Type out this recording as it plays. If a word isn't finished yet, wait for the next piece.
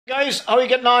Guys, how are you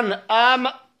getting on?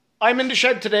 I'm in the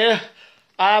shed today.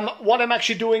 What I'm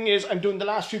actually doing is I'm doing the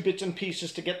last few bits and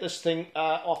pieces to get this thing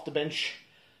off the bench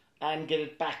and get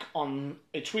it back on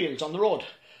its wheels on the road.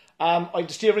 I have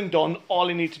the steering done. All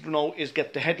I need to do now is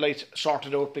get the headlight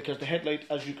sorted out, because the headlight,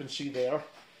 as you can see there,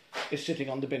 is sitting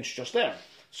on the bench just there.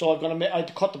 So I had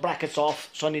to cut the brackets off,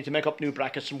 so I need to make up new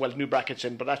brackets and weld new brackets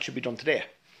in, but that should be done today.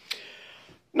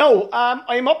 Now,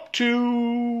 I'm up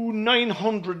to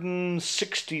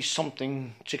 960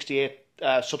 something, 68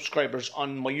 subscribers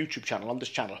on my YouTube channel, on this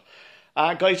channel.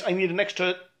 Guys, I need an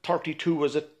extra 32,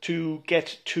 was it, to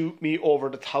get to me over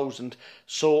the 1,000,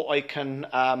 so I can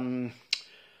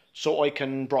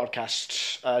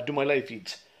broadcast, do my live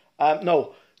feeds.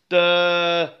 No,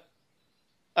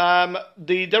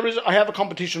 I have a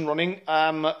competition running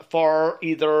for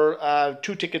either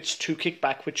 2 tickets to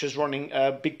Kickback, which is running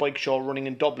a big bike show running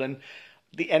in Dublin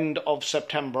the end of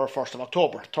September, 1st of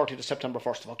October, 30th of September,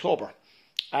 1st of October.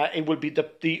 It will be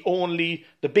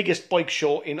the biggest bike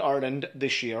show in Ireland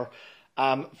this year.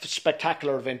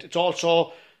 Spectacular event. It's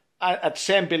also at the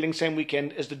same building, same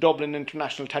weekend as the Dublin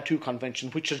International Tattoo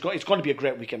Convention, which is it's going to be a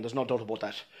great weekend. There's no doubt about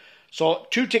that. So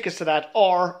 2 tickets to that,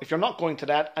 or if you're not going to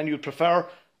that and you'd prefer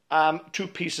 2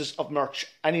 pieces of merch,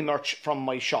 any merch from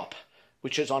my shop,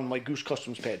 which is on my Goose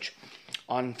Customs page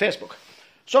on Facebook.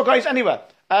 So guys, anyway,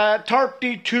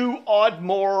 32 odd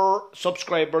more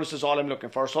subscribers is all I'm looking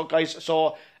for. So guys,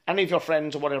 so any of your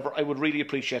friends or whatever, I would really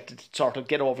appreciate it to sort of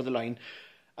get over the line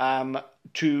so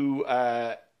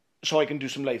I can do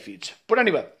some live feeds. But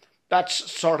anyway,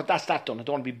 that's that done. I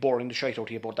don't want to be boring the shite out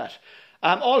of you about that.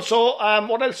 Also,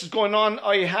 what else is going on?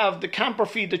 I have the camper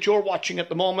feed that you're watching at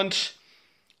the moment.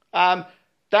 That'll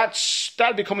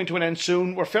be coming to an end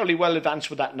soon. We're fairly well advanced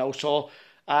with that now. So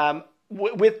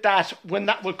with that, when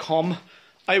that will come,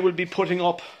 I will be putting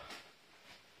up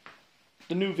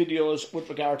the new videos with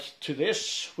regard to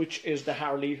this, which is the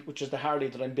Harley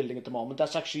that I'm building at the moment.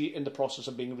 That's actually in the process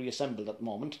of being reassembled at the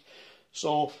moment.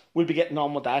 So we'll be getting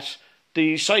on with that.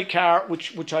 The sidecar,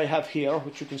 which I have here,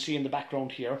 which you can see in the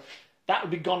background here, that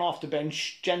will be gone off the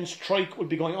bench. Jen's trike will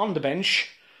be going on the bench.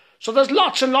 So there's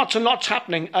lots and lots and lots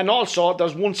happening, and also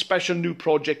there's one special new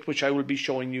project which I will be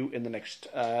showing you in the next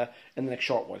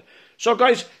short while. So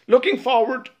guys, looking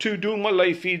forward to doing my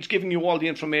live feeds, giving you all the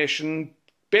information,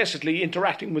 basically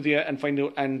interacting with you and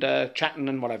chatting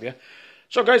and whatever.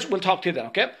 So guys, we'll talk to you then,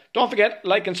 okay? Don't forget,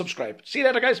 like and subscribe. See you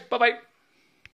later, guys. Bye bye.